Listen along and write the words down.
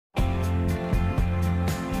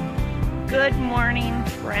Good morning,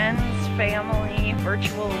 friends, family,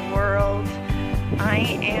 virtual world.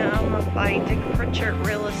 I am by Dick Pritchard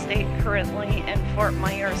Real Estate currently in Fort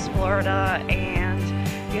Myers, Florida, and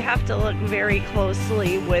you have to look very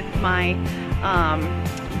closely with my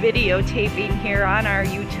videotaping here on our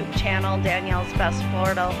YouTube channel, Danielle's Best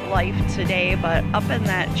Florida Life Today. But up in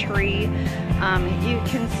that tree, you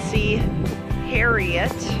can see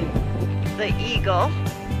Harriet the Eagle,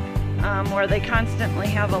 where they constantly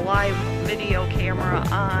have a live video camera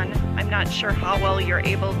on. I'm not sure how well you're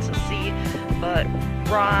able to see, but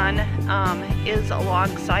Ron is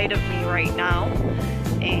alongside of me right now,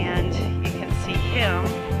 and you can see him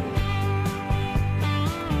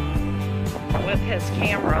with his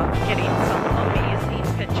camera getting some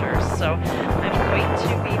amazing pictures. So I'm going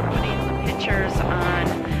to be putting the pictures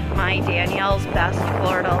on my Danielle's Best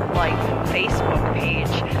Florida Life Facebook page.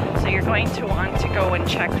 So you're going to want to go and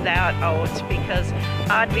check that out, because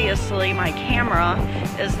obviously my camera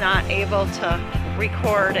is not able to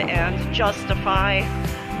record and justify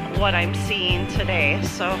what I'm seeing today.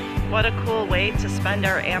 So what a cool way to spend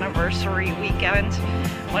our anniversary weekend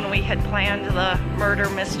when we had planned the murder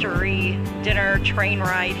mystery dinner train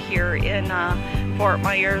ride here in Fort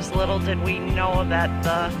Myers. Little did we know that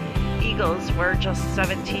the Eagles were just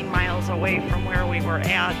 17 miles away from where we were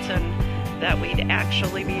at, and that we'd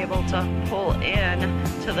actually be able to pull in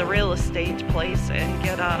to the real estate place and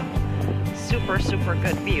get a super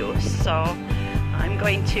good view. So I'm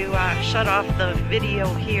going to shut off the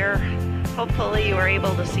video here. Hopefully you were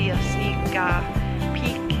able to see a sneak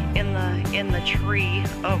peek in the tree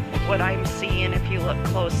of what I'm seeing if you look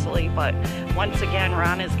closely. But once again,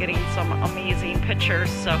 Ron is getting some amazing pictures.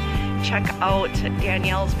 So check out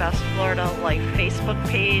Danielle's Best Florida Life Facebook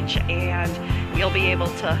page, and you'll be able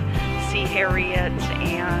to see Harriet.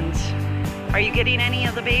 And are you getting any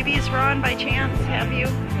of the babies, Ron, by chance? Have you?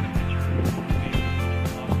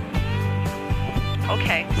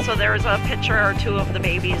 Okay, so there's a picture or two of the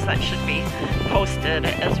babies that should be posted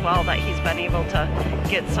as well that he's been able to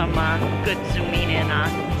get some good zooming in on.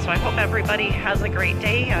 So I hope everybody has a great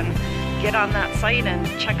day, and get on that site and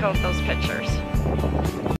check out those pictures.